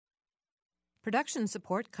Production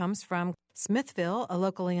support comes from Smithville, a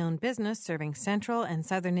locally owned business serving central and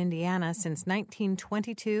southern Indiana since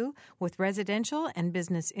 1922 with residential and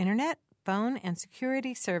business internet, phone, and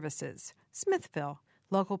security services. Smithville,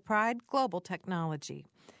 local pride, global technology.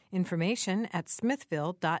 Information at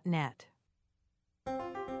smithville.net.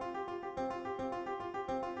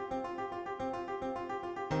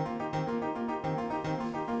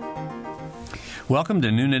 Welcome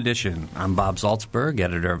to Noon Edition. I'm Bob Zaltsberg,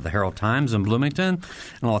 editor of the Herald-Times in Bloomington, and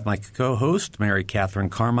along with my co-host, Mary Catherine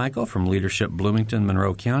Carmichael from Leadership Bloomington,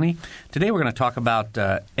 Monroe County. Today we're going to talk about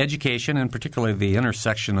education, and particularly the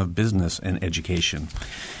intersection of business and education.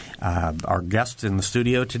 Our guests in the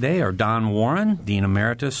studio today are Don Warren, Dean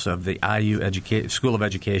Emeritus of the IU School of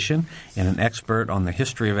Education and an expert on the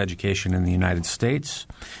history of education in the United States.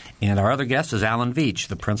 And our other guest is Alan Veach,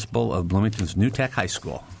 the principal of Bloomington's New Tech High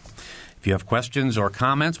School. If you have questions or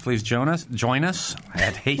comments, please join us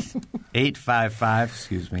at 855.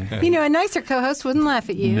 Excuse me. You know, a nicer co-host wouldn't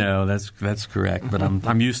laugh at you. No, that's correct. But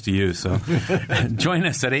I'm used to you, so join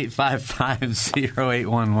us at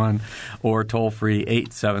 855-0811 or toll free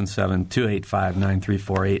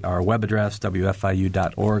 877-285-9348. Our web address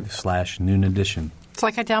wfiu.org/noon edition. It's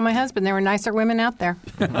like I tell my husband, there were nicer women out there.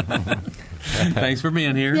 Thanks for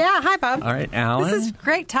being here. Yeah, hi, Bob. All right, Alan. This is a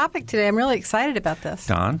great topic today. I'm really excited about this.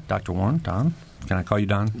 Don, Dr. Warren, Don. Can I call you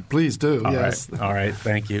Don? Please do, yes. All right,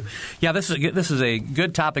 thank you. Yeah, this is a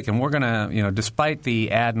good topic, and we're going to, despite the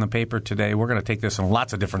ad in the paper today, we're going to take this in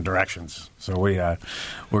lots of different directions. So we're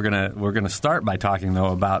going to start by talking,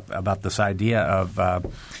 though, about this idea of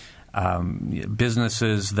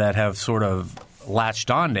businesses that have sort of latched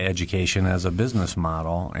on to education as a business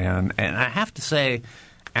model. And I have to say,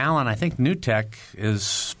 Alan, I think New Tech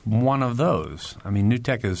is one of those. I mean, New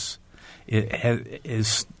Tech was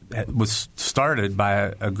started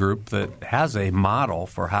by a group that has a model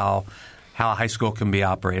for how a high school can be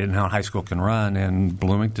operated and how a high school can run. And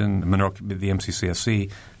Bloomington, Monroe, the MCCSC,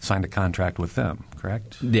 signed a contract with them,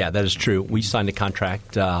 correct? Yeah, that is true. We signed a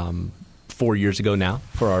contract 4 years ago now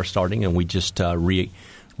for our starting, and we just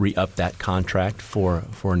re-up that contract for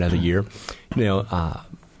another year.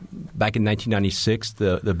 Back in 1996,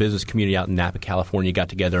 the business community out in Napa, California got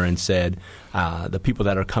together and said the people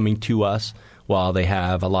that are coming to us, while they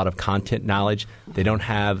have a lot of content knowledge, they don't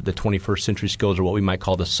have the 21st century skills or what we might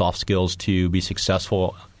call the soft skills to be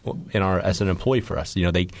successful as an employee for us.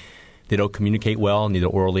 They don't communicate well, neither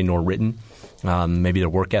orally nor written. Maybe their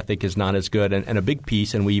work ethic is not as good. And a big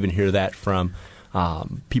piece, and we even hear that from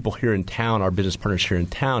people here in town, our business partners here in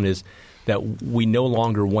town, is that we no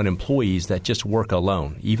longer want employees that just work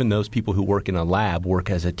alone. Even those people who work in a lab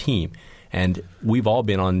work as a team. And we've all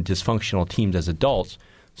been on dysfunctional teams as adults.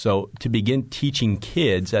 So to begin teaching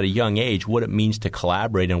kids at a young age what it means to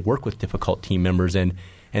collaborate and work with difficult team members and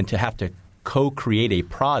to have to co-create a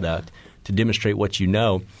product to demonstrate what you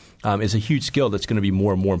know is a huge skill that's going to be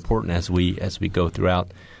more and more important as we go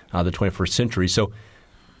throughout the 21st century. So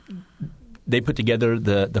they put together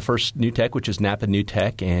the first New Tech, which is Napa New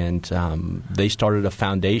Tech, and they started a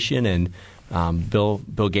foundation. And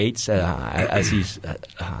Bill Gates, as he's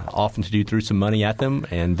often to do, threw some money at them,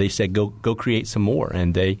 and they said, "Go create some more."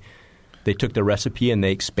 And they took the recipe and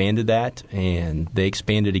they expanded that, and they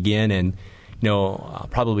expanded again. And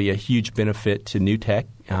probably a huge benefit to New Tech,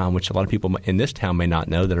 which a lot of people in this town may not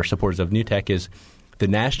know that are supporters of New Tech, is the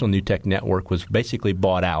National New Tech Network was basically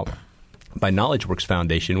bought out by KnowledgeWorks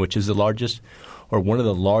Foundation, which is the largest or one of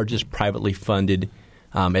the largest privately funded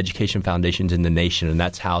education foundations in the nation, and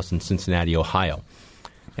that's housed in Cincinnati, Ohio.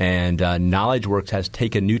 And KnowledgeWorks has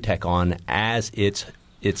taken New Tech on as its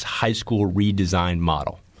high school redesign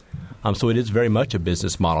model. So it is very much a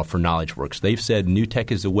business model for KnowledgeWorks. They've said New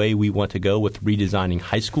Tech is the way we want to go with redesigning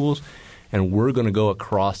high schools, and we're going to go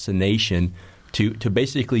across the nation to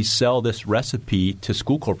basically sell this recipe to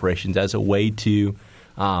school corporations as a way to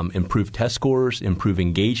improve test scores, improve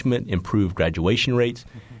engagement, improve graduation rates,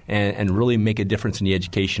 and really make a difference in the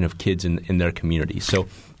education of kids in their community. So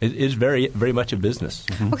it is very, very much a business.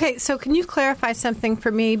 Mm-hmm. Okay, so can you clarify something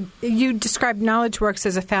for me? You described KnowledgeWorks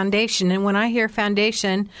as a foundation, and when I hear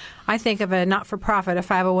foundation, I think of a not-for-profit, a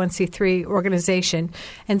 501c3 organization.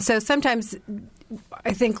 And so sometimes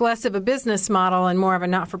I think less of a business model and more of a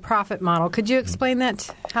not-for-profit model. Could you explain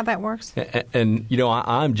that, how that works? And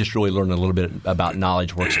I'm just really learning a little bit about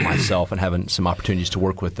KnowledgeWorks myself and having some opportunities to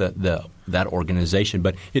work with that organization.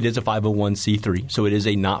 But it is a 501c3, so it is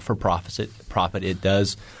a not-for-profit. It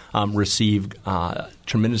does receive a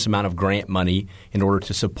tremendous amount of grant money in order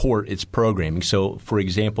to support its programming. So, for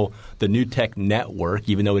example, the New Tech Network,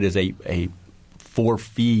 even though it is a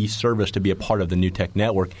for-fee service to be a part of the New Tech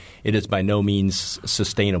Network, it is by no means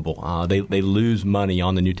sustainable. They lose money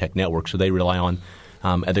on the New Tech Network, so they rely on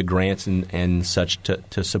other grants and such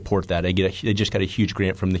to support that. They just got a huge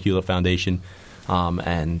grant from the Hewlett Foundation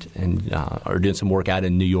and are doing some work out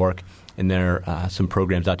in New York. And there are some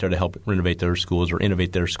programs out there to help renovate their schools or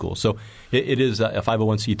innovate their schools. So it is a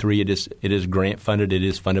 501c3. It is grant funded. It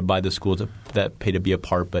is funded by the schools that pay to be a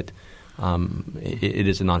part, but it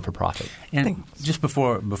is a non-for-profit. And just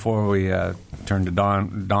before we turn to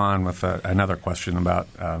Don with another question about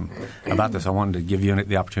this, I wanted to give you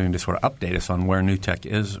the opportunity to sort of update us on where New Tech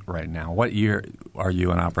is right now. What year are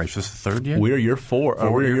you in operation? Is this the third year? We're year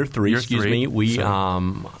 4. We're year 3. Excuse me. We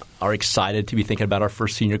are excited to be thinking about our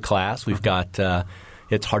first senior class. We've got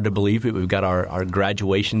it's hard to believe it. We've got our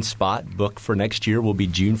graduation spot booked for next year. Will be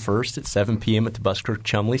June 1st at 7 p.m. at the Buskirk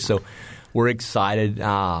Chumley. So we're excited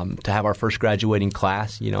to have our first graduating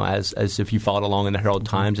class. You know, as if you followed along in the Herald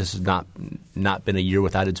Times, this has not been a year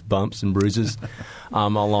without its bumps and bruises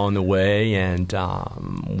along the way. And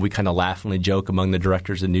we kind of laughingly joke among the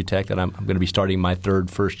directors of New Tech that I'm going to be starting my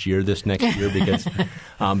first year this next year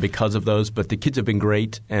because of those. But the kids have been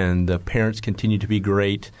great, and the parents continue to be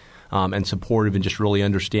great and supportive, and just really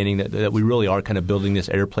understanding that we really are kind of building this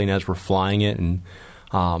airplane as we're flying it. And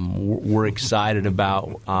we're excited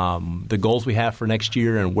about the goals we have for next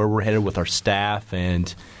year and where we're headed with our staff.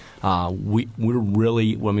 And we're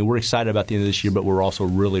excited about the end of this year, but we're also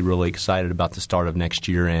really, really excited about the start of next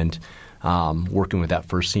year and working with that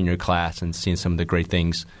first senior class and seeing some of the great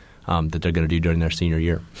things that they're going to do during their senior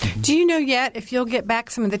year. Do you know yet if you'll get back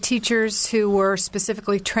some of the teachers who were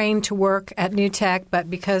specifically trained to work at New Tech, but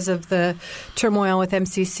because of the turmoil with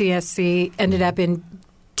MCCSC ended up in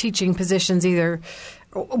teaching positions either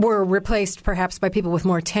were replaced perhaps by people with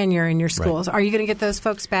more tenure in your schools? Right. Are you going to get those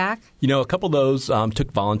folks back? You know, a couple of those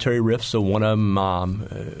took voluntary RIFs. So one of them,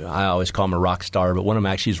 I always call him a rock star, but one of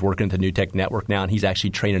them actually is working at the New Tech Network now, and he's actually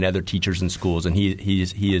training other teachers in schools, and he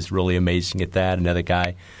is really amazing at that. Another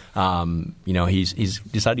guy, he's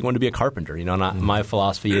decided he wanted to be a carpenter. You know, and my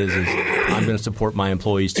philosophy is I'm going to support my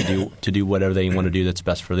employees to do whatever they want to do that's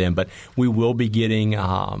best for them. But we will be getting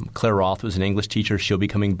Claire Roth, who's an English teacher. She'll be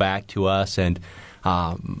coming back to us, and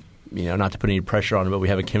not to put any pressure on him, but we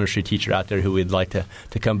have a chemistry teacher out there who we'd like to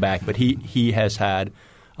come back. But he has had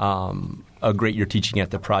a great year teaching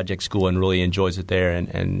at the project school and really enjoys it there.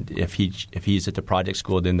 And if he's at the project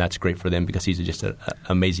school, then that's great for them because he's just an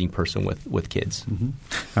amazing person with kids.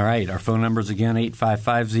 Mm-hmm. All right. Our phone numbers again,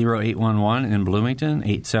 855-0811 in Bloomington,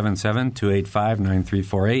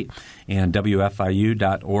 877-285-9348. And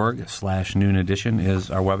WFIU.org/Noon Edition is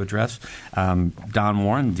our web address. Don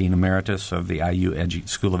Warren, Dean Emeritus of the IU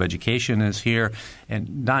School of Education, is here.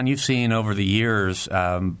 And Don, you've seen over the years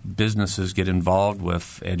businesses get involved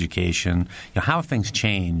with education. How have things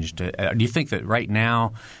changed? Do you think that right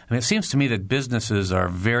now, it seems to me that businesses are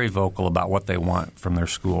very vocal about what they want from their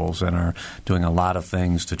schools and are doing a lot of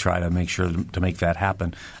things to try to make sure to make that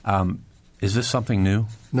happen. Is this something new?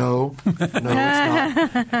 No, it's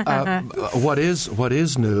not. What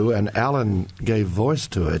is new, and Alan gave voice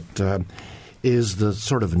to it, is the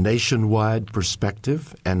sort of nationwide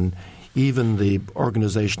perspective and even the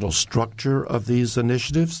organizational structure of these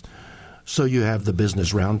initiatives. So you have the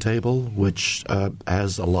Business Roundtable, which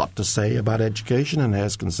has a lot to say about education and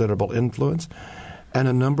has considerable influence, and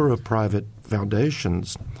a number of private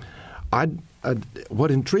foundations.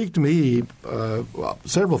 What intrigued me,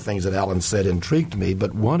 several things that Alan said intrigued me,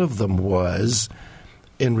 but one of them was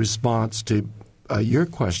in response to your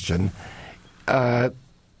question.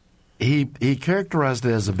 He characterized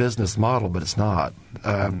it as a business model, but it's not,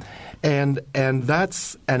 and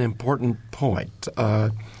that's an important point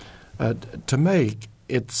to make.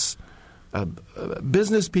 It's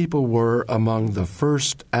business people were among the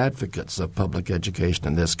first advocates of public education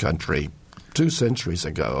in this country 2 centuries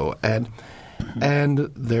ago, and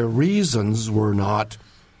their reasons were not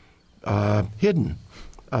hidden.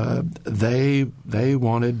 They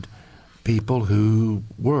wanted people who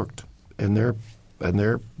worked in their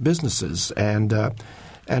businesses and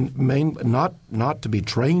not to be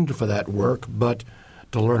trained for that work, but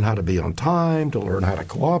to learn how to be on time, to learn how to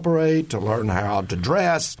cooperate, to learn how to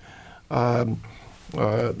dress.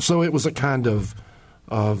 So it was a kind of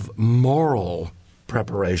moral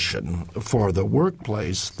preparation for the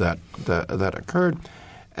workplace that occurred,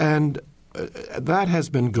 and that has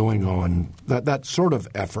been going on. That sort of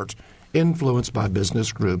effort, influenced by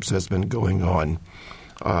business groups, has been going on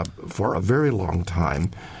for a very long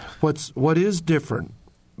time. What is different,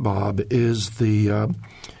 Bob, is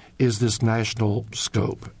this national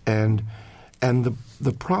scope, and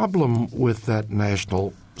the problem with that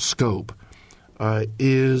national scope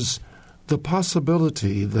is the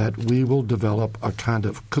possibility that we will develop a kind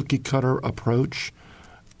of cookie-cutter approach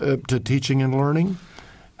to teaching and learning.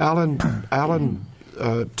 Alan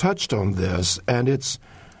touched on this, and it's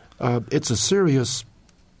a serious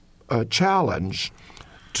challenge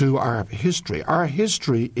to our history. Our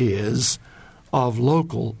history is of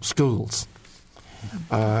local schools,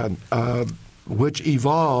 which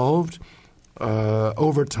evolved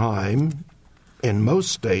over time in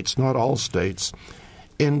most states, not all states,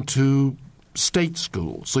 into state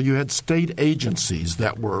schools. So you had state agencies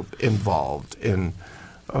that were involved in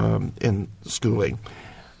schooling.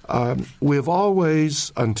 We've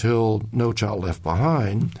always, until No Child Left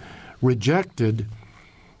Behind, rejected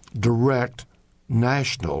direct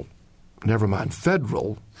national, never mind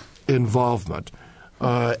federal, involvement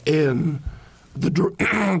in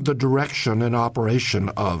the direction and operation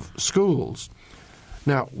of schools.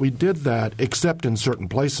 Now, we did that except in certain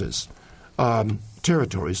places,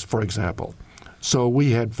 territories, for example. So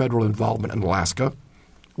we had federal involvement in Alaska.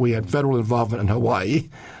 We had federal involvement in Hawaii,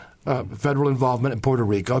 federal involvement in Puerto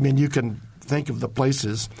Rico. I mean, you can think of the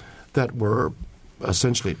places that were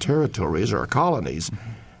essentially territories or colonies,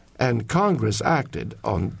 and Congress acted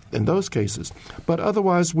in those cases. But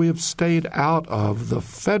otherwise, we have stayed out of the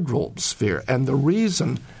federal sphere, and the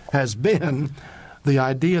reason has been the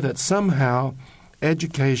idea that somehow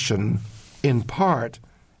education, in part,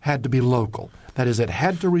 had to be local. That is, it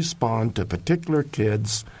had to respond to particular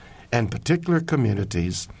kids and particular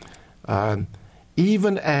communities,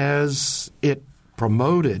 even as it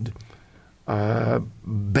promoted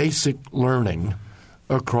basic learning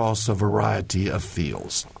across a variety of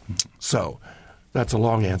fields. So that's a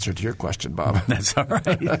long answer to your question, Bob. That's all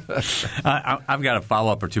right. I've got a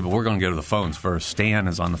follow-up or two, but we're going to go to the phones first. Stan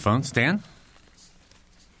is on the phone. Stan?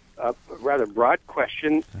 A rather broad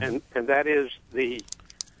question, and that is the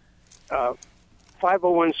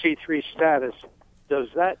 501c3 status. Does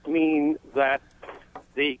that mean that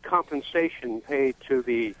the compensation paid to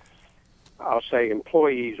the, I'll say,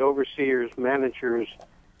 employees, overseers, managers,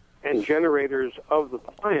 and generators of the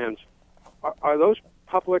plans, are those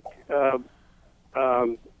public?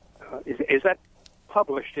 Is that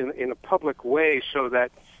published in a public way so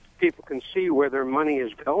that people can see where their money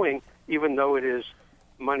is going, even though it is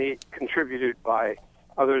money contributed by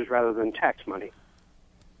others rather than tax money?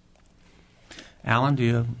 Alan, do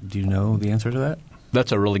you know the answer to that?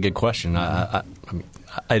 That's a really good question.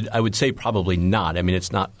 I would say probably not. I mean,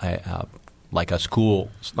 it's not like a school.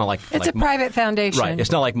 It's not like it's a private foundation, right?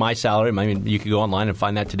 It's not like my salary. I mean, you could go online and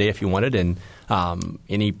find that today if you wanted. And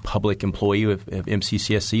any public employee of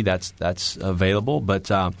MCCSC, that's available. But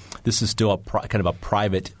this is still kind of a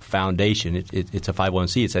private foundation. It's a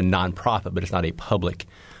 501c. It's a nonprofit, but it's not a public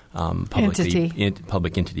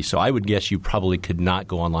entity. So I would guess you probably could not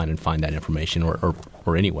go online and find that information or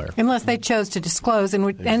anywhere. Unless they chose to disclose,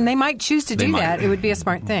 and they might choose to do that. It would be a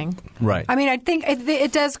smart thing. Right. I mean, I think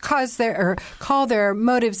it does call their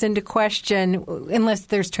motives into question unless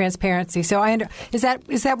there's transparency. So is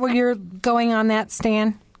that where you're going on that,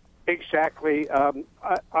 Stan? Exactly. I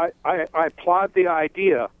applaud the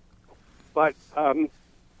idea, but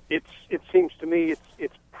it seems to me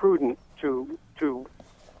it's prudent to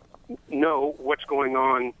know what's going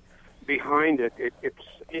on behind it. It's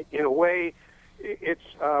in a way, it's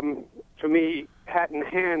to me hat in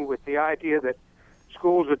hand with the idea that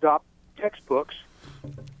schools adopt textbooks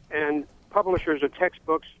and publishers of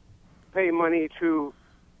textbooks pay money to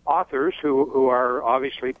authors who are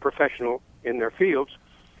obviously professional in their fields,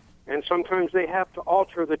 and sometimes they have to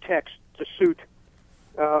alter the text to suit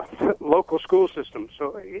local school systems.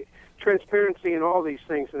 So transparency in all these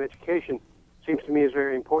things in education seems to me is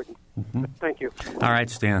very important. Mm-hmm. Thank you. All right,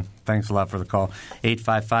 Stan. Thanks a lot for the call.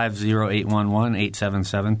 855-0811,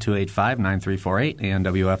 877-285-9348, and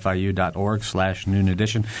WFIU.org/Noon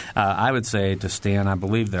Edition. I would say to Stan, I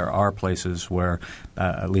believe there are places where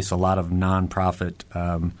at least a lot of nonprofit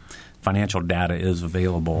financial data is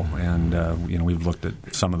available, and we've looked at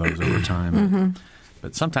some of those over time. Mm-hmm.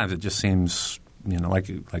 But sometimes it just seems like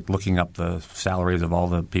looking up the salaries of all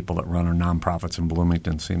the people that run our nonprofits in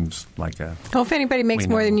Bloomington seems like a... Well, if anybody makes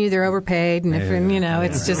more than you, they're overpaid, and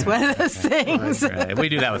it's just one of those things. Right. We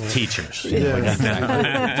do that with teachers.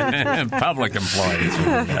 Public employees.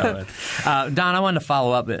 Don, I wanted to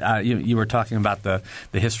follow up. You were talking about the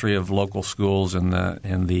history of local schools and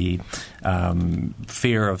the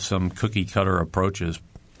fear of some cookie-cutter approaches,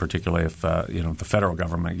 particularly if the federal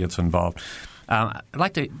government gets involved. I'd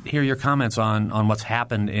like to hear your comments on what's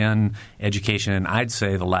happened in education, and I'd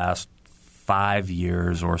say the last 5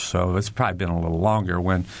 years or so. It's probably been a little longer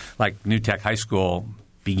when, like New Tech High School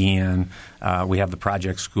began. We have the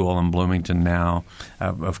Project School in Bloomington now.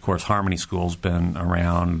 Of course, Harmony School's been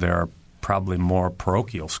around. There are probably more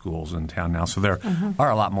parochial schools in town now, so there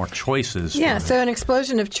are a lot more choices. Yeah, so an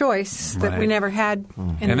explosion of choice that we never had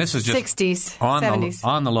in and the this is just 60s, on 70s.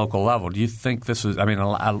 On the local level. Do you think this is – I mean,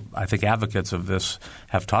 I think advocates of this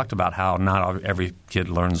have talked about how not every kid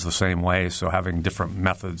learns the same way, so having different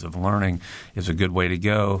methods of learning is a good way to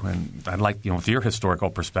go. And I'd like, with your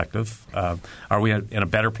historical perspective, are we in a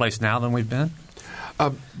better place now than we've been?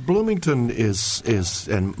 Bloomington is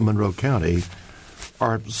and Monroe County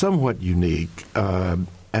are somewhat unique, and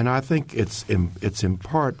I think it's in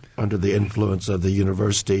part under the influence of the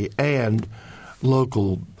university and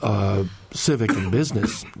local civic and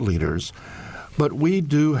business leaders. But we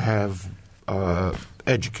do have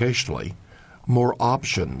educationally more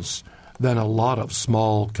options than a lot of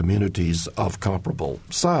small communities of comparable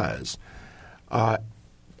size.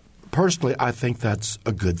 Personally, I think that's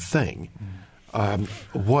a good thing.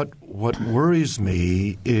 What worries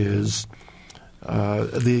me is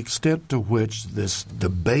the extent to which this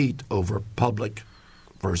debate over public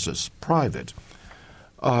versus private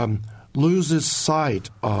loses sight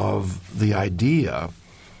of the idea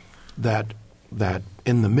that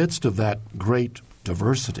in the midst of that great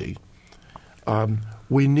diversity,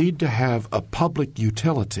 we need to have a public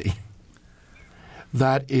utility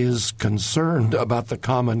that is concerned about the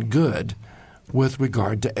common good with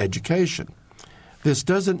regard to education. This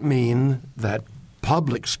doesn't mean that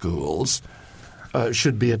public schools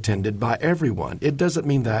should be attended by everyone. It doesn't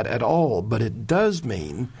mean that at all, but it does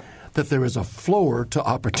mean that there is a floor to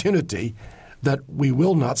opportunity that we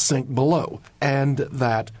will not sink below, and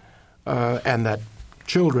that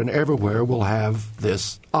children everywhere will have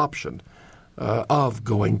this option of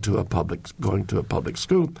going to a public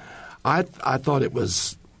school. I thought it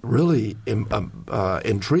was really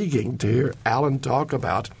intriguing to hear Alan talk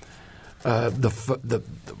about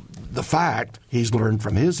the fact he's learned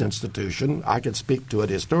from his institution. I can speak to it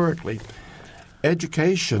historically.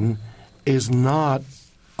 Education is not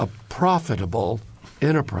a profitable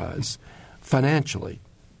enterprise financially.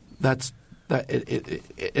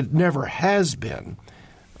 It never has been.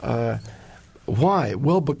 Why?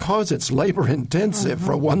 Well, because it's labor intensive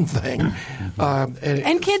for one thing,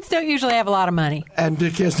 and kids don't usually have a lot of money. And the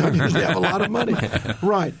kids don't usually have a lot of money,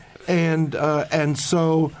 right? And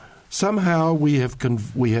so somehow we have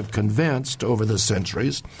convinced over the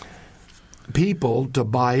centuries people to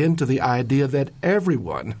buy into the idea that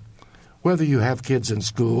everyone, whether you have kids in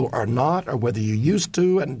school or not, or whether you used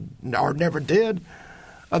to or never did,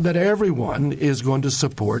 that everyone is going to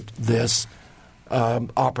support this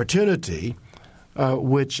opportunity,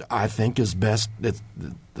 which I think is best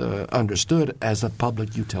understood as a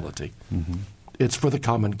public utility. Mm-hmm. It's for the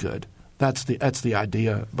common good. That's the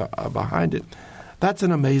idea behind it. That's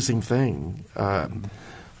an amazing thing,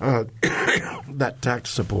 that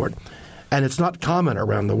tax support. And it's not common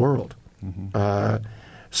around the world. Mm-hmm.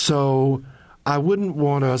 So I wouldn't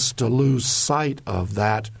want us to lose sight of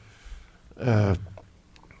that.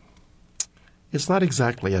 It's not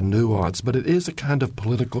exactly a nuance, but it is a kind of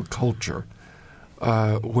political culture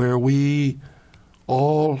where we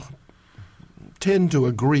all tend to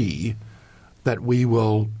agree that we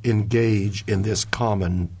will engage in this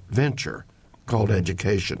common venture called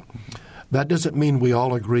education. That doesn't mean we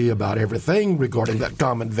all agree about everything regarding that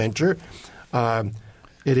common venture.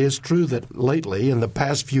 It is true that lately, in the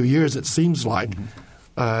past few years, it seems like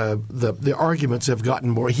the arguments have gotten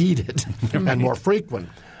more heated and more frequent.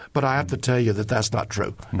 But I have to tell you that that's not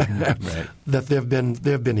true. Right. That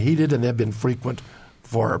they've been heated and they've been frequent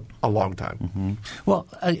for a long time. Mm-hmm. Well,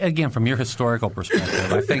 again, from your historical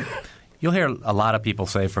perspective, I think you'll hear a lot of people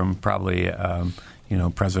say from probably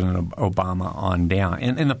President Obama on down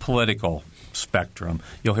in the political spectrum.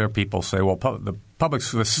 You'll hear people say, "Well, the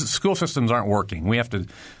school systems aren't working. We have to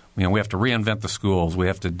reinvent the schools. We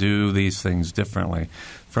have to do these things differently."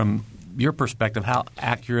 From your perspective, how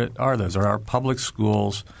accurate are those? Are our public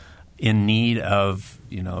schools in need of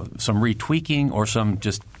some retweaking or some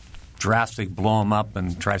just drastic blow them up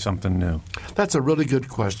and try something new? That's a really good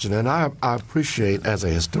question, and I appreciate as a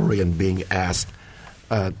historian being asked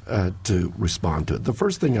to respond to it. The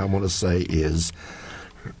first thing I want to say is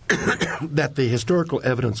that the historical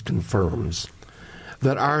evidence confirms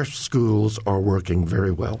that our schools are working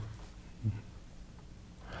very well,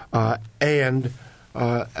 and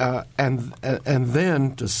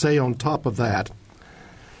then to say on top of that,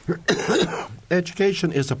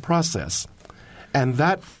 education is a process, and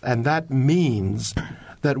that means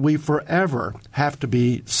that we forever have to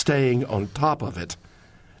be staying on top of it,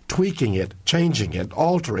 tweaking it, changing it,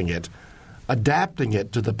 altering it, adapting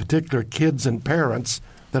it to the particular kids and parents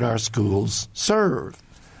that our schools serve.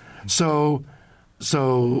 So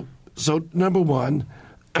number one,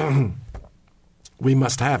 we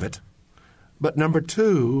must have it. But number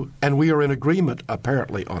two, and we are in agreement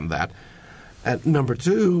apparently on that, and number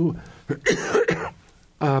two,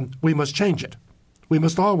 we must change it. We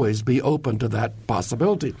must always be open to that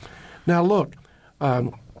possibility. Now look,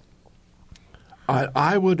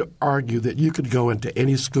 I would argue that you could go into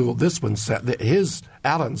any school. This one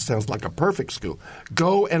Allen sounds like a perfect school.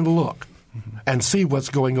 Go and look and see what's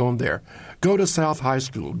going on there. Go to South High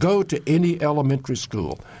School. Go to any elementary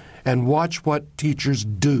school and watch what teachers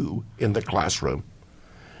do in the classroom.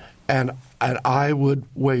 And I would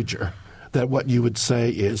wager that what you would say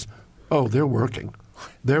is, oh, they're working.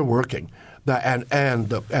 They're working. And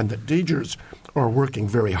the teachers are working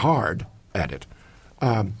very hard at it.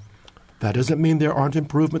 That doesn't mean there aren't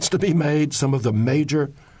improvements to be made, some of them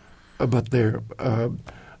major, but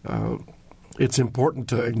it's important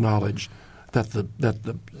to acknowledge that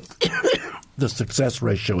the success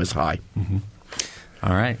ratio is high. Mm-hmm.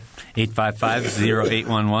 All right.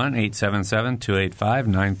 855-0811,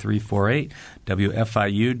 877-285-9348,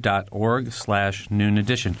 WFIU.org/Noon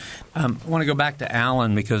Edition. I want to go back to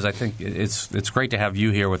Alan because I think it's great to have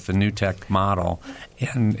you here with the New Tech model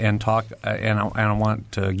and talk. And I want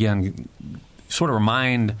to, again, sort of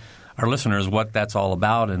remind our listeners what that's all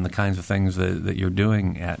about and the kinds of things that you're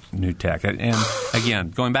doing at New Tech. And,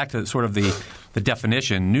 again, going back to sort of the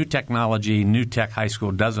definition, new technology, New Tech High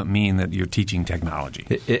School doesn't mean that you're teaching technology.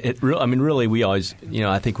 Really, we always,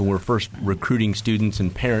 I think when we're first recruiting students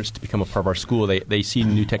and parents to become a part of our school, they see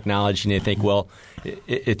new technology and they think, well,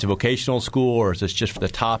 it's a vocational school or is this just for the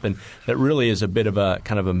top? And that really is a bit of a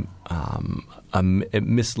kind of it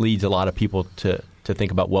misleads a lot of people to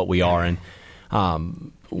think about what we are. And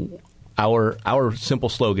Our simple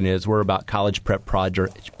slogan is we're about college prep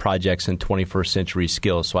projects and 21st century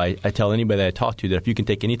skills. So I tell anybody that I talk to that if you can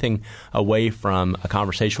take anything away from a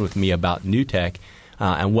conversation with me about New Tech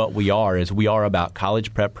and what we are about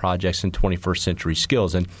college prep projects and 21st century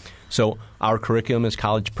skills. And so our curriculum is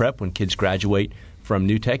college prep. When kids graduate from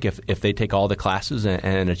New Tech, if they take all the classes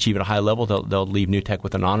and achieve at a high level, they'll leave New Tech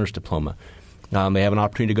with an honors diploma. They have an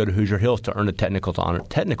opportunity to go to Hoosier Hills to earn a technical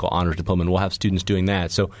honors diploma, and we'll have students doing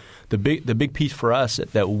that. So the big piece for us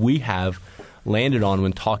that we have landed on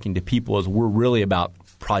when talking to people is we're really about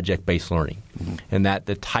project-based learning, and that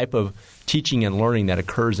the type of teaching and learning that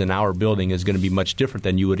occurs in our building is going to be much different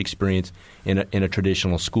than you would experience in a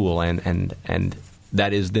traditional school, and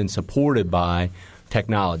that is then supported by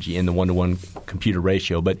technology in the one-to-one computer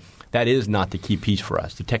ratio. But that is not the key piece for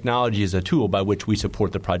us. The technology is a tool by which we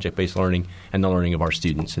support the project-based learning and the learning of our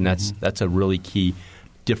students, and that's a really key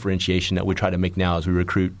differentiation that we try to make now as we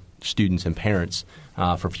recruit students and parents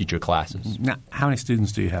for future classes. Now, how many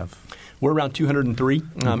students do you have? We're around 203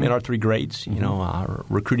 in our 3 grades. Our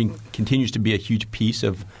recruiting continues to be a huge piece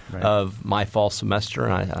of my fall semester.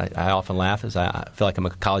 And I often laugh as I feel like I'm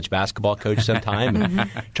a college basketball coach sometime and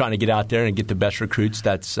trying to get out there and get the best recruits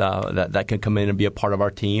that can come in and be a part of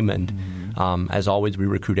our team. And as always, we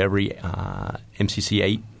recruit every MCC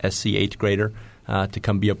 8, SC 8th grader to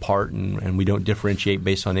come be a part, and we don't differentiate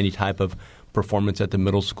based on any type of performance at the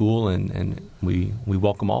middle school, and we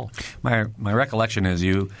welcome all. My recollection is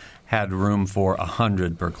you had room for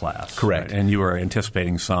 100 per class. Correct. Right? And you were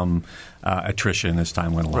anticipating some attrition as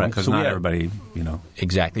time went along because not everybody,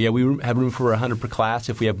 Exactly. Yeah, we have room for 100 per class.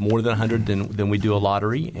 If we have more than 100, then we do a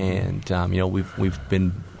lottery. And, we've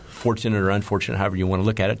been fortunate or unfortunate, however you want to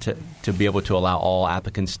look at it, to be able to allow all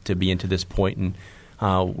applicants to be into this point. And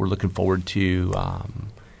we're looking forward to a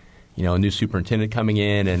new superintendent coming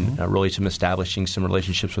in and really establishing some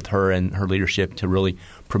relationships with her and her leadership to really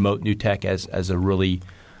promote New Tech as a really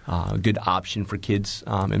good option for kids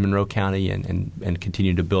in Monroe County and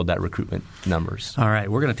continue to build that recruitment numbers. All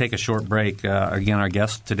right. We're going to take a short break. Again, our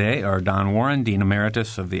guests today are Don Warren, Dean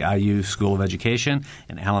Emeritus of the IU School of Education,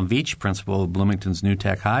 and Alan Veach, Principal of Bloomington's New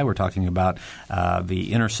Tech High. We're talking about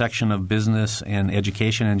the intersection of business and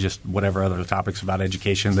education and just whatever other topics about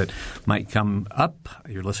education that might come up.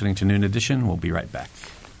 You're listening to Noon Edition. We'll be right back.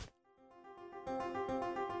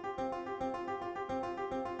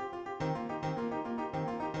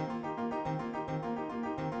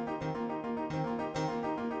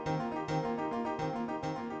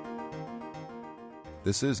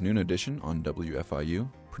 This is Noon Edition on WFIU.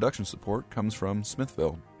 Production support comes from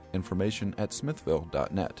Smithville. Information at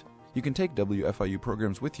smithville.net. You can take WFIU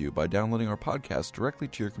programs with you by downloading our podcast directly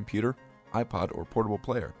to your computer, iPod, or portable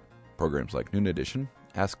player. Programs like Noon Edition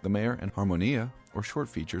Ask the Mayor and Harmonia, or short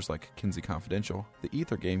features like Kinsey Confidential, the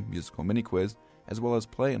Ether Game musical mini-quiz, as well as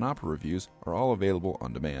play and opera reviews are all available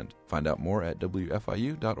on demand. Find out more at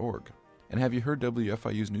wfiu.org. And have you heard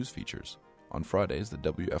WFIU's news features? On Fridays, the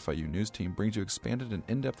WFIU news team brings you expanded and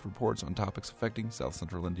in-depth reports on topics affecting South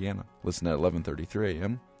Central Indiana. Listen at 11:33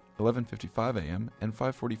 a.m., 11:55 a.m., and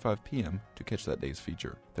 5:45 p.m. to catch that day's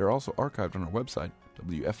feature. They're also archived on our website,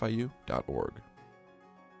 wfiu.org.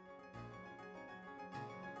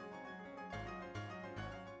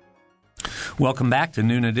 Welcome back to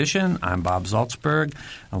Noon Edition. I'm Bob Zaltsberg,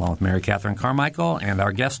 along with Mary Catherine Carmichael, and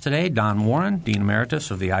our guest today, Don Warren, Dean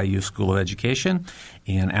Emeritus of the IU School of Education,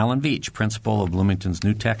 and Alan Veach, Principal of Bloomington's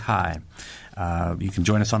New Tech High. You can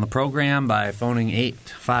join us on the program by phoning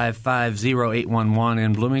 855-0811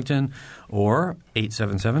 in Bloomington or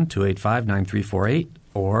 877-285-9348.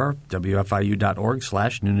 Or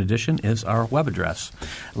WFIU.org/Noon Edition is our web address.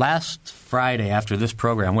 Last Friday after this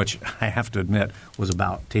program, which I have to admit was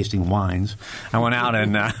about tasting wines, I went out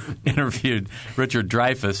and interviewed Richard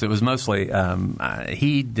Dreyfuss. It was mostly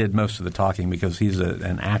he did most of the talking because he's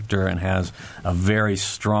an actor and has a very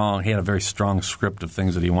strong script of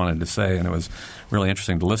things that he wanted to say, and it was really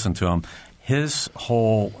interesting to listen to him. His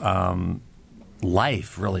whole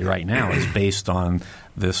life really right now is based on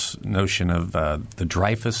this notion of the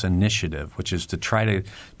Dreyfuss Initiative, which is to try to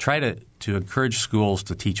encourage schools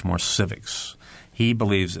to teach more civics. He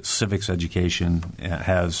believes that civics education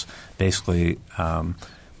has basically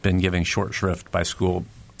been giving short shrift by school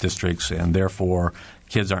districts, and therefore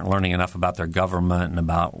kids aren't learning enough about their government and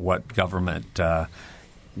about what government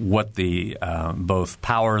what the both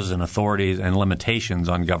powers and authorities and limitations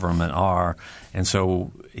on government are. And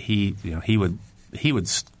so he would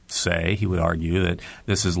argue that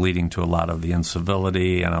this is leading to a lot of the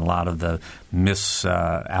incivility and a lot of the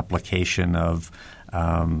misapplication of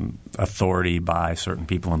authority by certain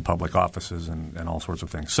people in public offices and all sorts of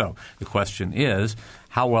things. So the question is,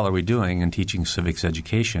 how well are we doing in teaching civics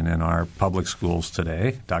education in our public schools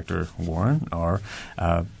today, Dr. Warren or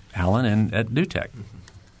Alan at New Tech?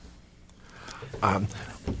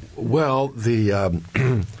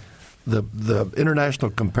 The international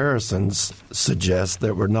comparisons suggest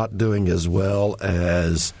that we're not doing as well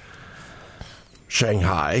as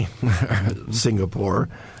Shanghai, Singapore,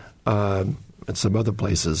 and some other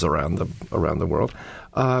places around the world.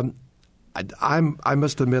 I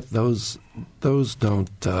must admit those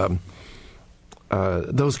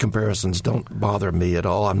comparisons don't bother me at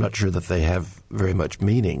all. I'm not sure that they have very much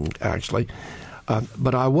meaning, actually.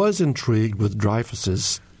 But I was intrigued with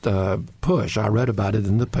Dreyfuss's push. I read about it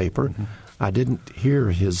in the paper. Mm-hmm. I didn't hear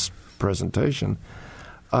his presentation.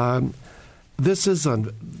 This is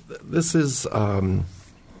one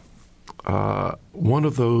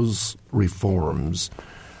of those reforms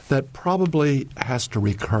that probably has to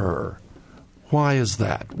recur. Why is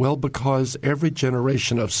that? Well, because every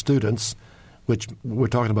generation of students, which we're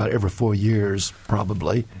talking about every 4 years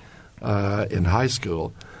probably in high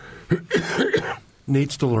school,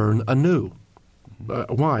 needs to learn anew.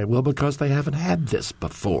 Why? Well, because they haven't had this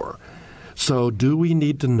before. So do we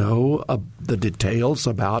need to know the details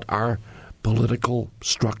about our political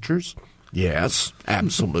structures? Yes,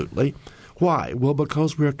 absolutely. Why? Well,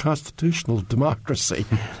 because we're a constitutional democracy.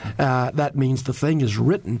 That means the thing is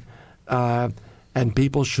written and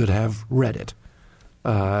people should have read it.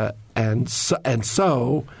 Whether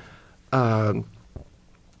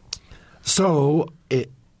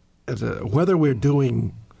we're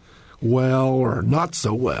doing well or not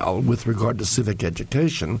so well with regard to civic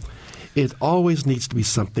education, it always needs to be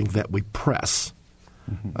something that we press.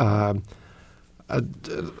 Mm-hmm.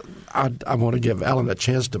 I want to give Alan a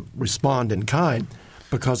chance to respond in kind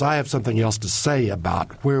because I have something else to say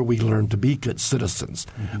about where we learn to be good citizens.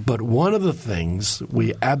 Mm-hmm. But one of the things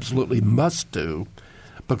we absolutely must do,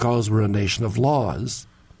 because we're a nation of laws,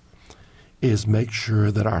 is make sure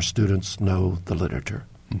that our students know the literature.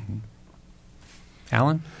 Mm-hmm.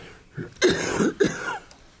 Alan?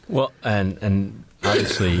 Well, and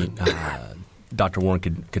obviously Dr. Warren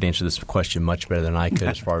could answer this question much better than I could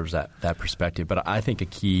as far as that perspective. But I think a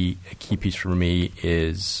key piece for me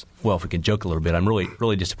is, well, if we can joke a little bit, I'm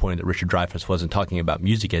really disappointed that Richard Dreyfuss wasn't talking about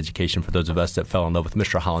music education for those of us that fell in love with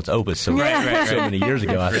Mr. Holland's Opus so many years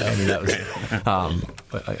ago. I mean, that was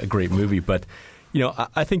a great movie. But,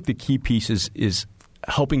 I think the key piece is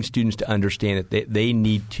helping students to understand that they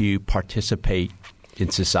need to participate in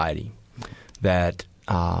society, that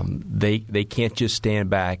they can't just stand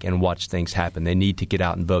back and watch things happen. They need to get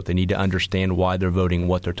out and vote. They need to understand why they're voting,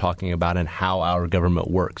 what they're talking about, and how our government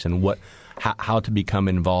works, and how to become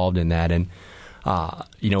involved in that. And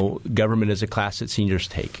government is a class that seniors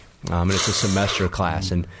take. and it's a semester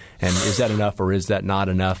class. And is that enough or is that not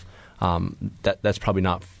enough? That's probably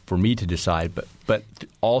not for me to decide. But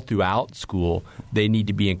all throughout school, they need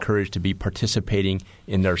to be encouraged to be participating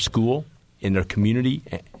in their school, in their community,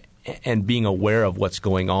 and being aware of what's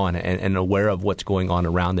going on and aware of what's going on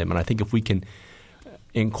around them. And I think if we can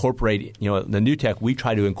incorporate, the New Tech, we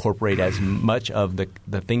try to incorporate as much of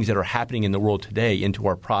the things that are happening in the world today into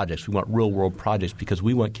our projects. We want real-world projects because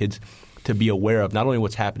we want kids to be aware of not only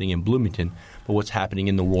what's happening in Bloomington, but what's happening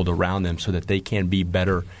in the world around them so that they can be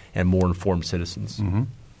better and more informed citizens. Mm-hmm.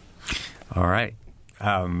 All right.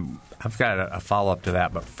 I've got a follow-up to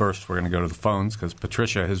that, but first we're going to go to the phones because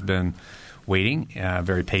Patricia has been waiting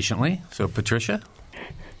very patiently. So, Patricia?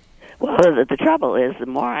 Well, the trouble is the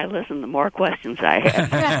more I listen, the more questions I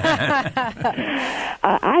have.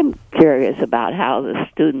 I'm curious about how the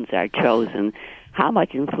students are chosen, how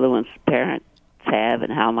much influence parents have,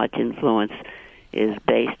 and how much influence is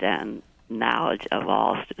based on knowledge of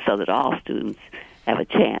all, so that all students have a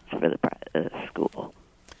chance for the school.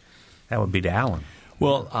 That would be to Alan.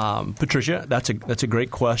 Well, Patricia, that's a great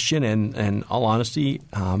question, and in all honesty,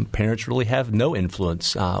 parents really have no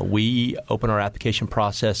influence. We open our application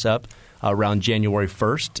process up around January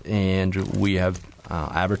 1st, and we have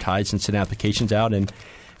advertised and sent applications out,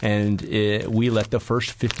 and we let the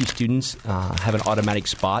first 50 students have an automatic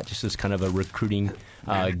spot, just as kind of a recruiting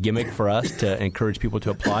gimmick for us to encourage people to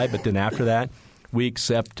apply. But then after that, we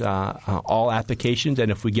accept all applications,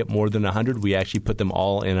 and if we get more than 100, we actually put them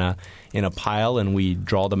all in a pile, and we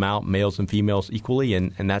draw them out, males and females equally,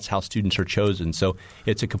 and that's how students are chosen. So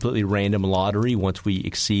it's a completely random lottery once we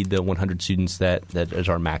exceed the 100 students that is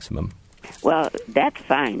our maximum. Well, that's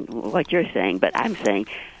fine, what you're saying, but I'm saying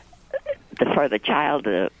for the child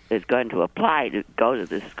that is going to apply to go to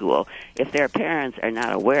this school, if their parents are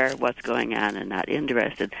not aware of what's going on and not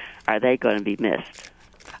interested, are they going to be missed?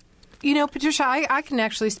 Patricia, I can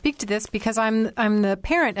actually speak to this because I'm the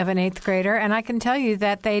parent of an 8th grader, and I can tell you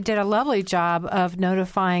that they did a lovely job of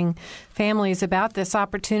notifying families about this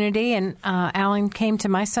opportunity. And Alan came to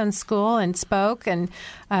my son's school and spoke and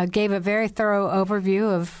gave a very thorough overview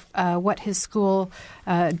of what his school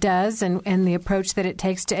does and the approach that it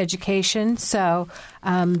takes to education. So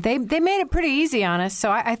they made it pretty easy on us. So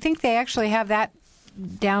I think they actually have that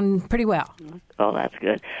down pretty well. Oh, that's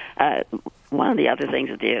good. One of the other things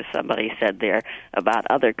that somebody said there about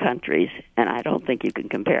other countries, and I don't think you can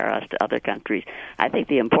compare us to other countries. I think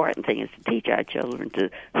the important thing is to teach our children to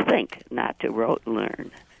think, not to rote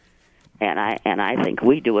learn. And I think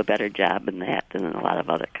we do a better job in that than in a lot of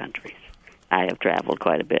other countries. I have traveled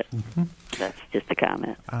quite a bit. Mm-hmm. That's just a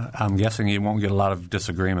comment. I'm guessing you won't get a lot of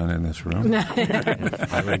disagreement in this room.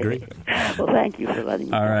 I would agree. Well, thank you for letting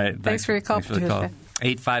me know. All right. Thanks for your call, Patricia.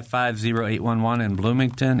 855-0811 in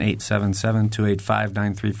Bloomington,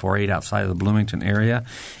 877-285-9348 outside of the Bloomington area,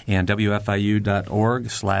 and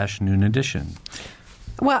WFIU.org/Noon Edition.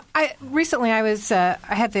 Well, I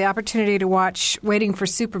had the opportunity to watch Waiting for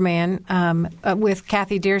Superman with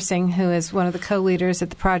Kathy Deersing, who is one of the co-leaders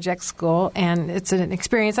at the Project School, and it's an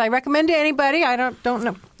experience I recommend to anybody. I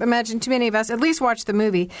don't imagine too many of us at least watch the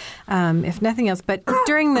movie, if nothing else. But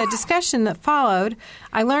during the discussion that followed,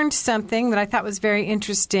 I learned something that I thought was very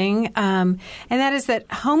interesting, and that is that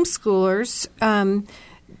homeschoolers,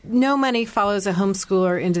 no money follows a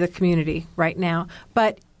homeschooler into the community right now,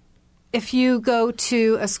 but if you go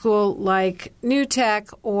to a school like New Tech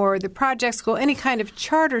or the Project School, any kind of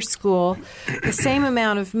charter school, the same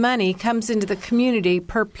amount of money comes into the community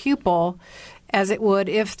per pupil as it would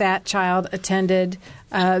if that child attended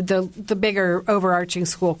the bigger overarching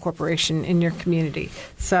school corporation in your community.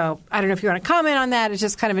 So I don't know if you want to comment on that. It's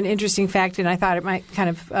just kind of an interesting fact, and I thought it might kind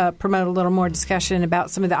of promote a little more discussion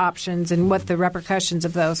about some of the options and what the repercussions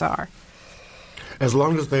of those are. As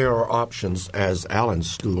long as there are options, as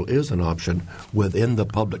Alan's school is an option within the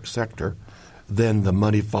public sector, then the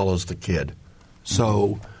money follows the kid.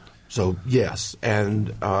 So yes,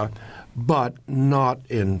 and but not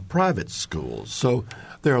in private schools. So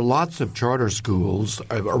there are lots of charter schools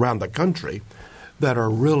around the country that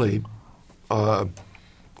are really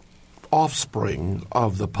offspring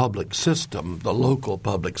of the public system, the local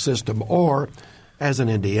public system, or, as in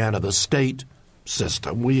Indiana, the state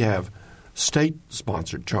system. We have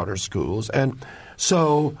state-sponsored charter schools. And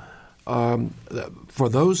so for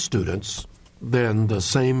those students, then the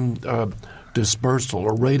same dispersal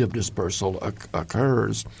or rate of dispersal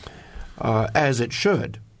occurs as it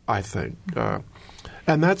should, I think.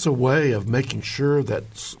 And that's a way of making sure that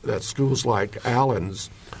schools like Allen's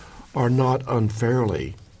are not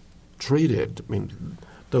unfairly treated. I mean,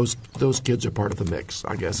 those kids are part of the mix,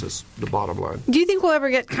 I guess, is the bottom line. Do you think we'll ever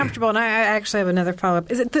get comfortable? And I actually have another follow-up.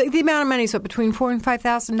 Is it the amount of money is what, between $4,000 and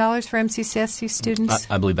 $5,000 for MCCSU students?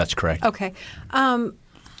 I believe that's correct. Okay. Not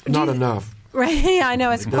enough. Right. Yeah, I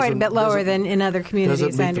know it's quite a bit lower than in other communities.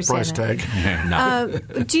 Doesn't meet the price tag.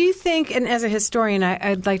 Do you think, and as a historian,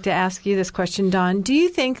 I'd like to ask you this question, Don, do you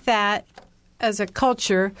think that as a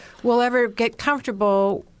culture we'll ever get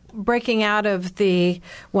comfortable breaking out of the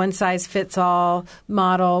one-size-fits-all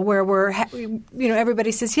model where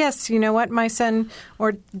everybody says, yes, you know what, my son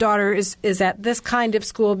or daughter is at this kind of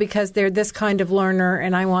school because they're this kind of learner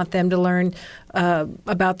and I want them to learn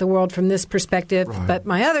about the world from this perspective, right. But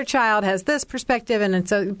my other child has this perspective and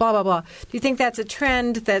so blah, blah, blah. Do you think that's a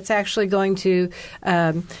trend that's actually going to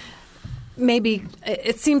maybe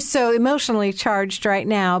it seems so emotionally charged right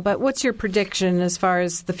now, but what's your prediction as far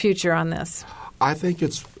as the future on this? I think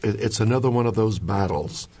it's another one of those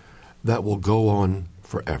battles that will go on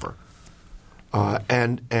forever.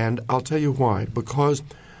 And I'll tell you why. Because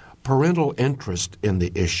parental interest in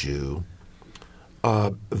the issue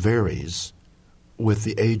varies with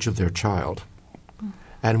the age of their child.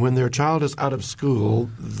 And when their child is out of school,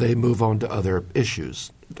 they move on to other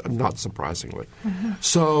issues, not surprisingly. Mm-hmm.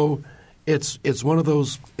 So it's one of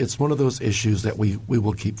those issues that we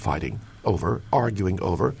will keep fighting over, arguing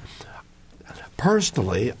over.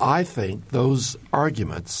 Personally, I think those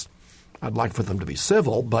arguments, I'd like for them to be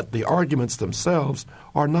civil, but the arguments themselves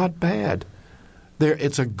are not bad.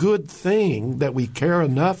 It's a good thing that we care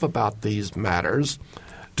enough about these matters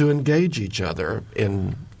to engage each other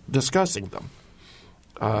in discussing them.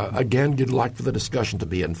 Again, you'd like for the discussion to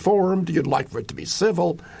be informed. You'd like for it to be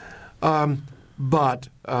civil. But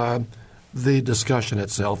the discussion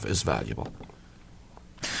itself is valuable.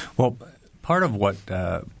 Well, part of what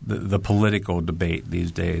the political debate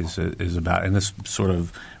these days is about, and this sort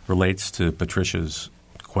of relates to Patricia's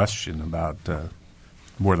question about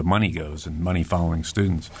where the money goes and money following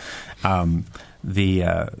students. I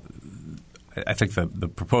think the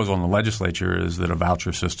proposal in the legislature is that a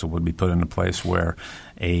voucher system would be put into place where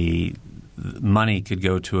money could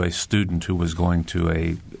go to a student who was going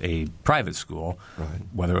to a private school, right.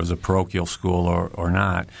 Whether it was a parochial school or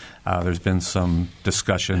not. There's been some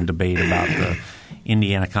discussion, debate about the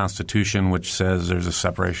Indiana Constitution, which says there's a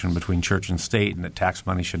separation between church and state and that tax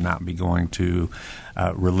money should not be going to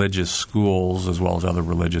religious schools as well as other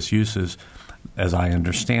religious uses. As I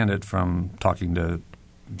understand it from talking to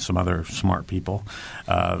some other smart people,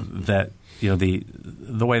 that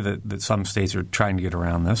the way that some states are trying to get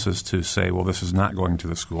around this is to say, well, this is not going to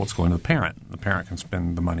the school; it's going to the parent. The parent can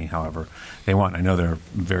spend the money however they want. I know there are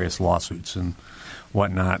various lawsuits and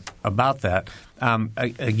whatnot about that.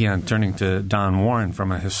 Again, turning to Don Warren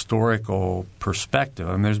from a historical perspective,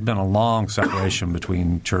 I mean, there's been a long separation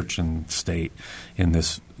between church and state in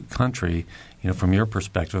this country. From your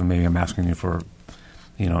perspective, maybe I'm asking you for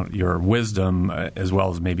your wisdom as well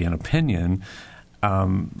as maybe an opinion.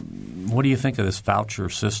 What do you think of this voucher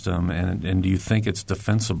system, and do you think it's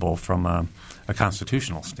defensible from a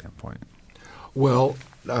constitutional standpoint? Well,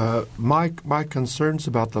 my concerns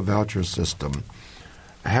about the voucher system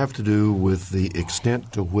have to do with the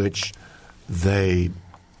extent to which they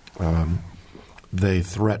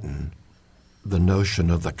threaten the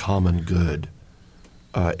notion of the common good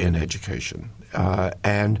in education,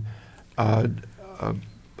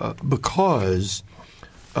 because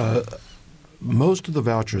most of the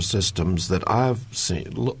voucher systems that I've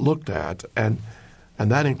seen looked at, and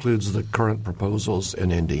that includes the current proposals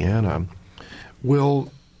in Indiana,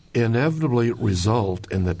 will inevitably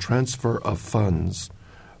result in the transfer of funds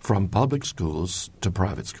from public schools to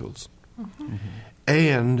private schools. Mm-hmm.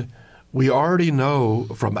 And we already know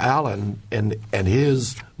from Allen and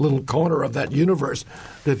his little corner of that universe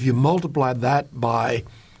that if you multiply that by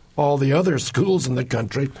all the other schools in the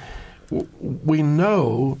country, we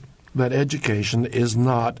know that education is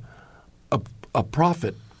not a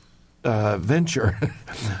profit venture.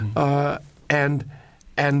 Mm-hmm.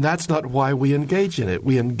 And that's not why we engage in it.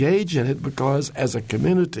 We engage in it because as a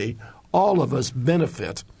community, all of us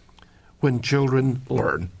benefit when children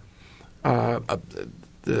learn.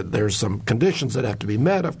 There's some conditions that have to be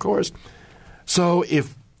met, of course. So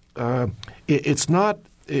if it's not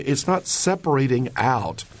separating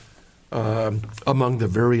out among the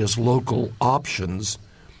various local options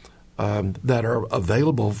that are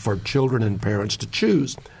available for children and parents to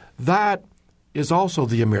choose. That is also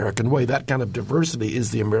the American way. That kind of diversity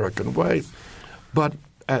is the American way. But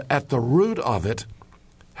at the root of it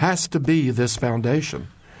has to be this foundation.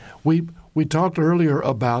 We talked earlier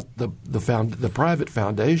about the private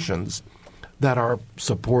foundations that are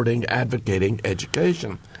supporting, advocating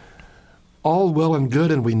education. all well and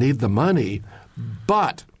good, and we need the money,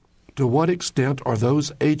 but to what extent are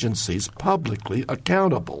those agencies publicly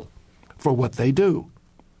accountable for what they do?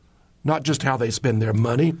 Not just how they spend their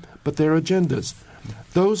money, but their agendas.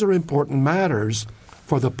 Those are important matters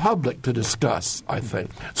for the public to discuss, I think.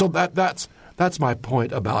 So that's my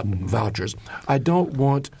point about vouchers. I don't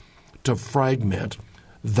want to fragment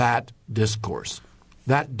that discourse.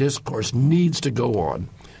 That discourse needs to go on,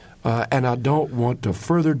 and I don't want to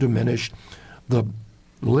further diminish the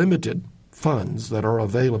limited funds that are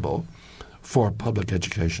available for public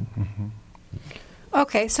education. Mm-hmm.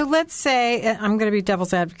 Okay, so let's say, I'm going to be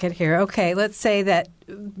devil's advocate here. Okay, let's say that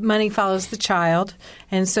money follows the child,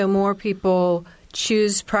 and so more people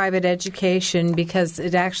choose private education because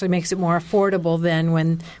it actually makes it more affordable than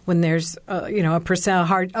when there's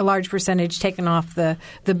a large percentage taken off the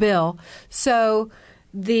bill. So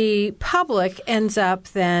the public ends up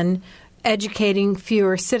then educating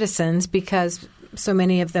fewer citizens because so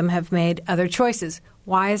many of them have made other choices.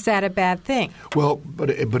 Why is that a bad thing? Well, but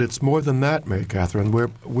it's more than that, Mary Catherine.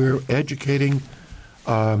 We're educating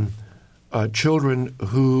children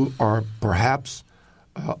who are perhaps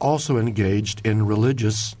also engaged in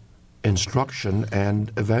religious instruction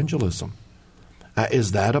and evangelism.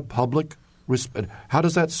 Is that a public? How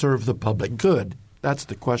does that serve the public good? That's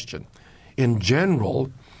the question. In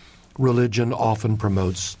general, religion often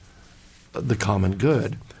promotes the common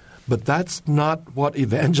good. But that's not what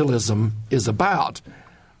evangelism is about.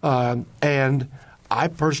 And I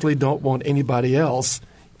personally don't want anybody else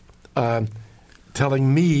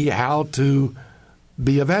telling me how to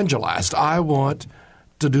be evangelized. I want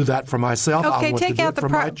to do that for myself. Okay, I want to do it for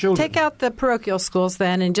my children. Take out the parochial schools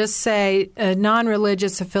then and just say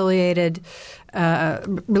non-religious affiliated,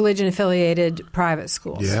 religion-affiliated private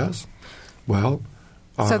schools. Yes. Well...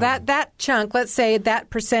 So that chunk, let's say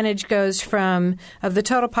that percentage goes from, of the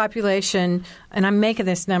total population, and I'm making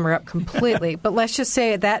this number up completely, but let's just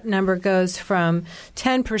say that number goes from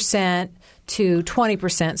 10% to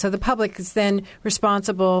 20%. So the public is then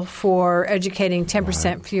responsible for educating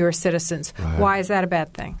 10% fewer citizens. Right. Why is that a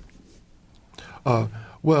bad thing?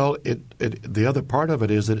 Well, the other part of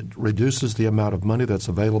it is that it reduces the amount of money that's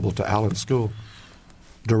available to Allen's school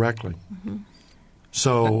directly. Mm-hmm.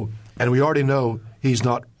 So, and we already know he's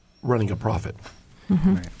not running a profit.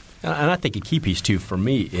 Mm-hmm. Right. And I think a key piece, too, for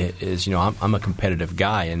me is, I'm a competitive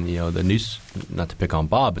guy. And, the news, not to pick on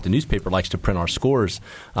Bob, but the newspaper likes to print our scores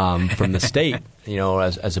from the state,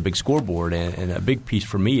 as a big scoreboard. And a big piece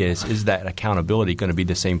for me is that accountability going to be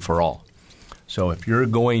the same for all? So if you're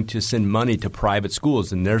going to send money to private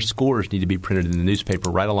schools, then their scores need to be printed in the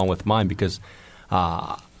newspaper right along with mine because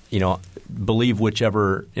believe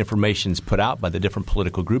whichever information is put out by the different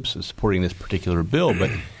political groups supporting this particular bill.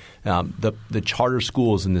 But the charter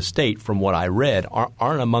schools in the state, from what I read,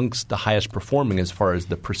 aren't amongst the highest performing as far as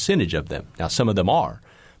the percentage of them. Now, some of them are.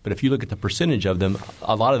 But if you look at the percentage of them,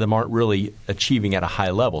 a lot of them aren't really achieving at a high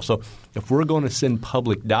level. So if we're going to send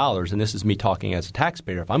public dollars, and this is me talking as a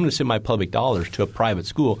taxpayer, if I'm going to send my public dollars to a private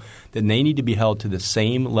school, then they need to be held to the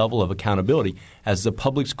same level of accountability as the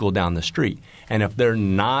public school down the street. And if they're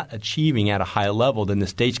not achieving at a high level, then the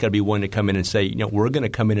state's got to be willing to come in and say, we're going to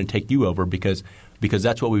come in and take you over because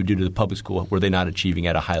that's what we would do to the public school where they're not achieving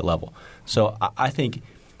at a high level. So I think,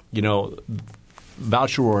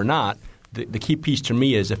 voucher or not, the key piece to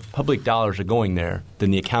me is if public dollars are going there,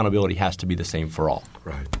 then the accountability has to be the same for all.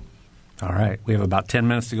 Right. All right. We have about 10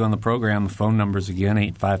 minutes to go on the program. The phone numbers again,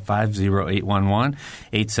 855-0811,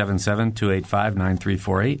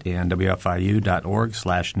 877-285-9348, and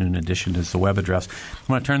WFIU.org/Noon Edition is the web address. I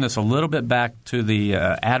want to turn this a little bit back to the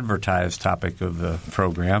advertised topic of the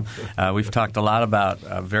program. We've talked a lot about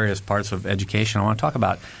various parts of education. I want to talk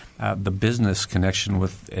about the business connection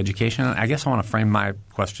with education. I guess I want to frame my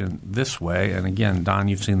question this way. And again, Don,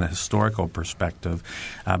 you've seen the historical perspective.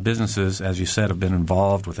 Businesses, as you said, have been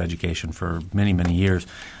involved with education for many, many years.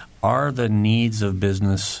 Are the needs of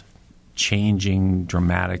business changing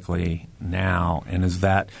dramatically now? And has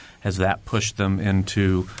that pushed them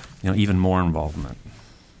into even more involvement?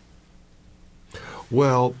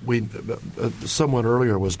 Well, someone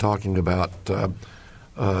earlier was talking about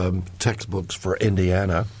textbooks for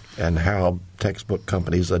Indiana and how textbook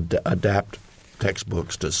companies adapt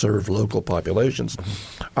textbooks to serve local populations.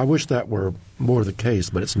 I wish that were more the case,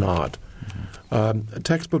 but it's not.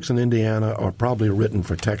 Textbooks in Indiana are probably written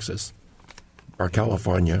for Texas or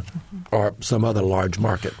California or some other large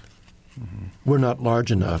market. We're not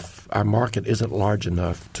large enough. Our market isn't large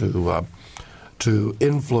enough to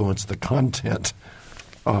influence the content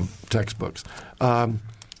of textbooks.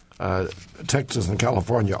 Texas and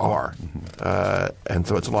California are, and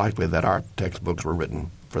so it's likely that our textbooks were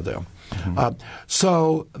written for them.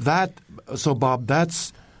 So Bob,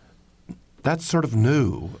 that's sort of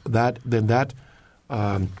new. That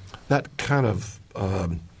kind of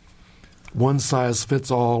one size fits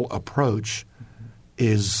all approach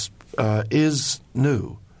is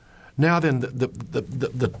new. Now then,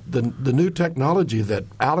 the new technology that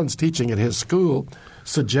Alan's teaching at his school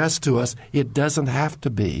suggests to us it doesn't have to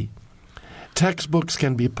be. Textbooks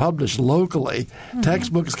can be published locally.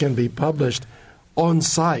 Textbooks can be published on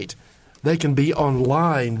site. They can be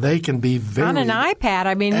online. They can be very on an iPad.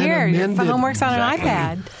 I mean, here amended. homework's on an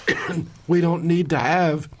iPad. We don't need to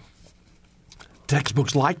have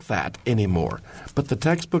textbooks like that anymore. But the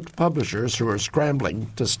textbook publishers who are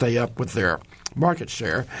scrambling to stay up with their market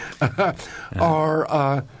share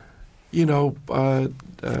are,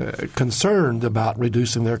 concerned about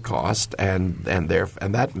reducing their cost, and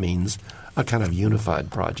that means a kind of unified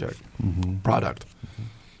product.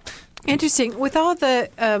 Interesting. With all the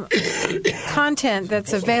content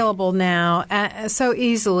that's available now so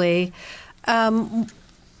easily,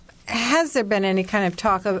 has there been any kind of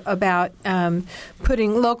talk about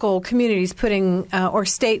putting local communities or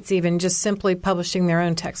states even just simply publishing their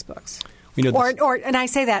own textbooks? And I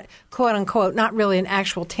say that, quote unquote, not really an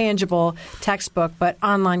actual tangible textbook, but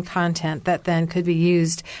online content that then could be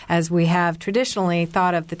used as we have traditionally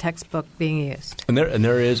thought of the textbook being used. And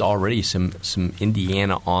there is already some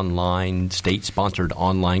Indiana online, state-sponsored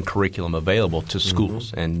online curriculum available to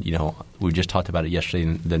schools. And, we just talked about it yesterday,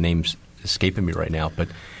 and the name's escaping me right now. But,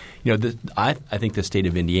 I think the state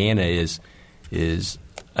of Indiana is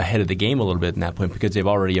ahead of the game a little bit in that point, because they've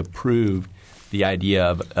already approved the idea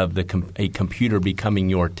of a computer becoming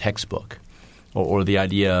your textbook, or the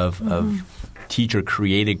idea of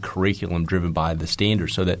teacher-created curriculum driven by the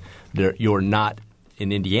standards, so that you're not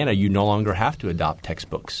in Indiana. You no longer have to adopt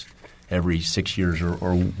textbooks every 6 years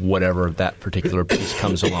or whatever that particular piece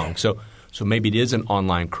comes along. So maybe it is an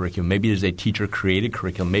online curriculum. Maybe it is a teacher-created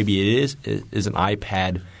curriculum. Maybe it is an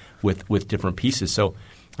iPad with different pieces. So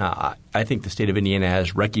I think the state of Indiana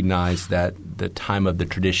has recognized that the time of the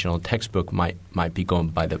traditional textbook might be going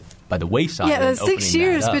by the wayside. Yeah, 6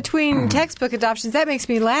 years between textbook adoptions, that makes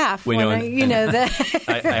me laugh.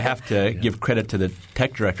 I have to give credit to the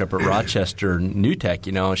tech director up at Rochester New Tech.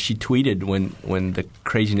 She tweeted when the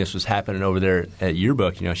craziness was happening over there at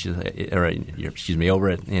Yearbook. Over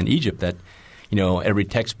in Egypt, that every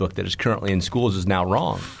textbook that is currently in schools is now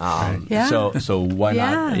wrong. So why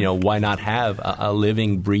not? Why not have a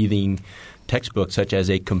living, breathing textbook such as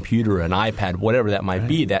a computer, an iPad, whatever that might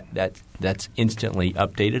be, that's instantly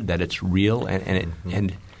updated, that it's real,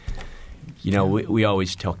 we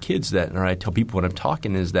always tell kids that, or I tell people when I'm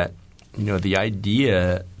talking, is that the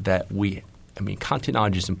idea that content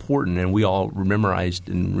knowledge is important, and we all memorized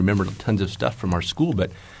and remember tons of stuff from our school, but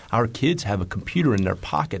our kids have a computer in their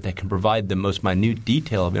pocket that can provide the most minute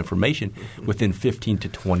detail of information within 15 to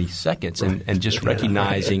 20 seconds. And just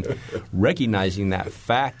recognizing that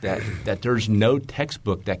fact that there's no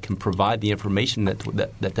textbook that can provide the information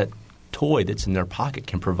that toy that's in their pocket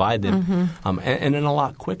can provide them, and in a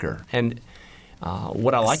lot quicker. And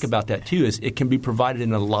what I like about that, too, is it can be provided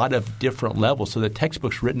in a lot of different levels. So the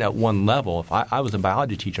textbook's written at one level. If I was a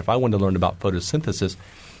biology teacher, if I wanted to learn about photosynthesis,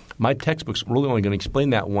 my textbook's really only going to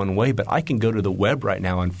explain that one way, but I can go to the web right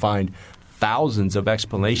now and find thousands of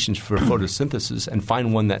explanations for photosynthesis and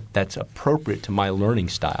find one that's appropriate to my learning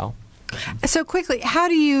style. So quickly, how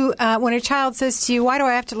do you, when a child says to you, why do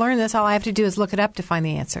I have to learn this? All I have to do is look it up to find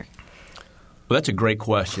the answer. Well, that's a great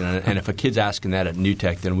question. And if a kid's asking that at New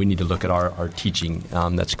Tech, then we need to look at our teaching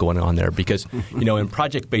that's going on there. Because, in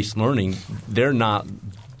project-based learning, they're not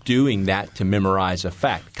doing that to memorize a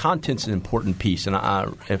fact. Content's an important piece. And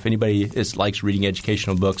if anybody likes reading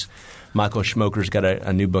educational books, Michael Schmoker's got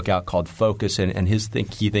a new book out called Focus. And his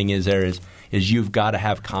key thing is you've got to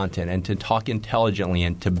have content. And to talk intelligently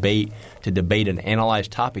and to debate and analyze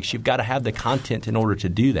topics, you've got to have the content in order to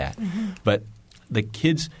do that. But the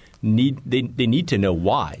kids need to know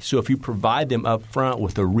why. So if you provide them up front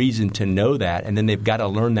with a reason to know that, and then they've got to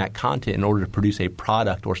learn that content in order to produce a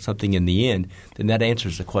product or something in the end, then that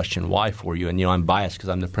answers the question why for you. And I'm biased because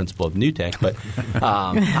I'm the principal of New Tech, but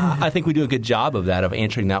I think we do a good job of that, of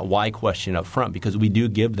answering that why question up front, because we do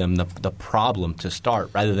give them the problem to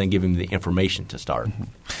start rather than giving them the information to start.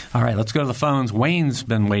 All right, let's go to the phones. Wayne's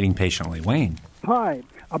been waiting patiently. Wayne. Hi.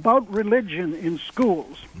 About religion in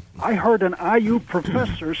schools, I heard an IU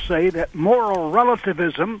professor say that moral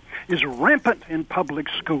relativism is rampant in public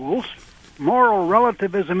schools. Moral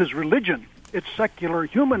relativism is religion. It's secular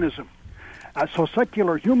humanism. So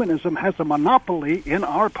secular humanism has a monopoly in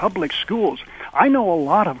our public schools. I know a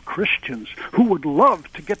lot of Christians who would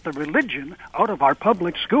love to get the religion out of our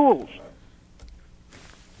public schools.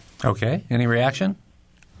 Okay. Any reaction?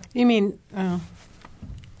 You mean the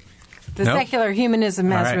Nope. secular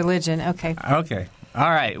humanism as All right. religion? Okay. Okay. All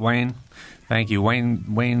right, Wayne. Thank you.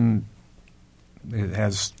 Wayne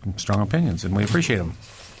has strong opinions, and we appreciate them.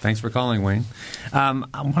 Thanks for calling, Wayne.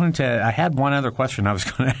 I had one other question I was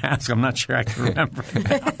going to ask. I'm not sure I can remember.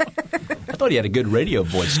 I thought he had a good radio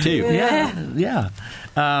voice, too. Yeah.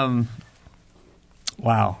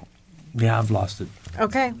 Wow. Yeah, I've lost it.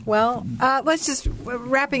 Okay. Well, let's just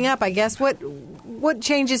wrapping up. I guess what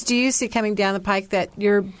changes do you see coming down the pike that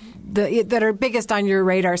that are biggest on your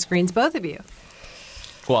radar screens, both of you?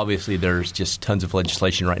 Well, obviously, there's just tons of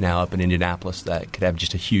legislation right now up in Indianapolis that could have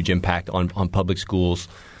just a huge impact on public schools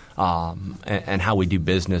and how we do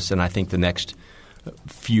business. And I think the next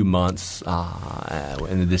few months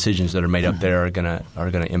and the decisions that are made up there are gonna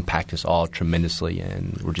impact us all tremendously.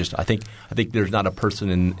 And I think there's not a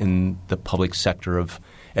person in the public sector of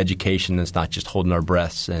education that's not just holding our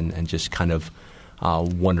breaths and just kind of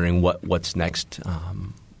wondering what's next,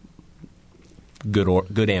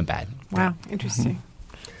 good and bad. Wow, interesting.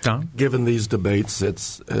 Don? Given these debates,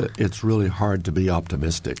 it's really hard to be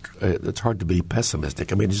optimistic. It's hard to be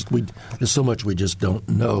pessimistic. I mean, there's so much we just don't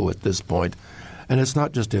know at this point. And it's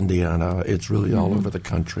not just Indiana. It's really all over the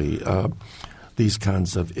country. These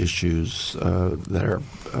kinds of issues that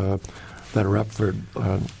are up for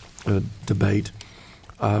debate.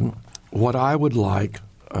 What I would like,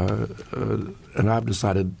 and I've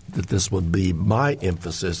decided that this would be my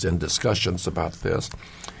emphasis in discussions about this,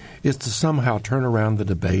 is to somehow turn around the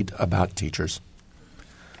debate about teachers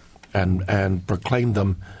and proclaim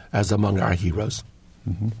them as among our heroes.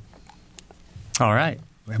 Mm-hmm. All right.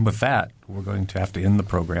 And with that, we're going to have to end the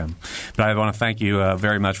program. But I want to thank you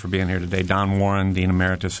very much for being here today. Don Warren, Dean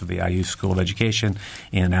Emeritus of the IU School of Education,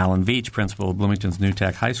 and Alan Veach, Principal of Bloomington's New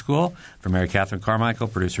Tech High School. For Mary Catherine Carmichael,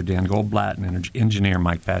 Producer Dan Goldblatt, and Engineer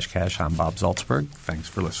Mike Pashkash, I'm Bob Zaltzberg. Thanks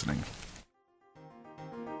for listening.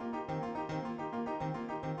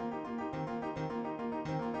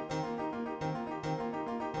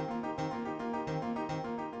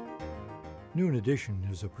 Noon Edition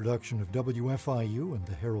is a production of WFIU and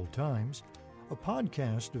the Herald Times. A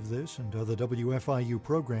podcast of this and other WFIU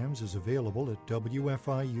programs is available at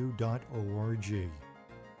WFIU.org.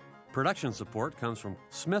 Production support comes from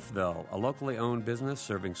Smithville, a locally owned business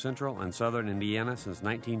serving central and southern Indiana since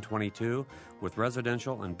 1922 with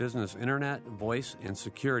residential and business internet, voice, and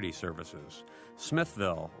security services.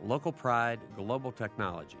 Smithville, local pride, global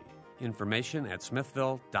technology. Information at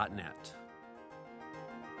smithville.net.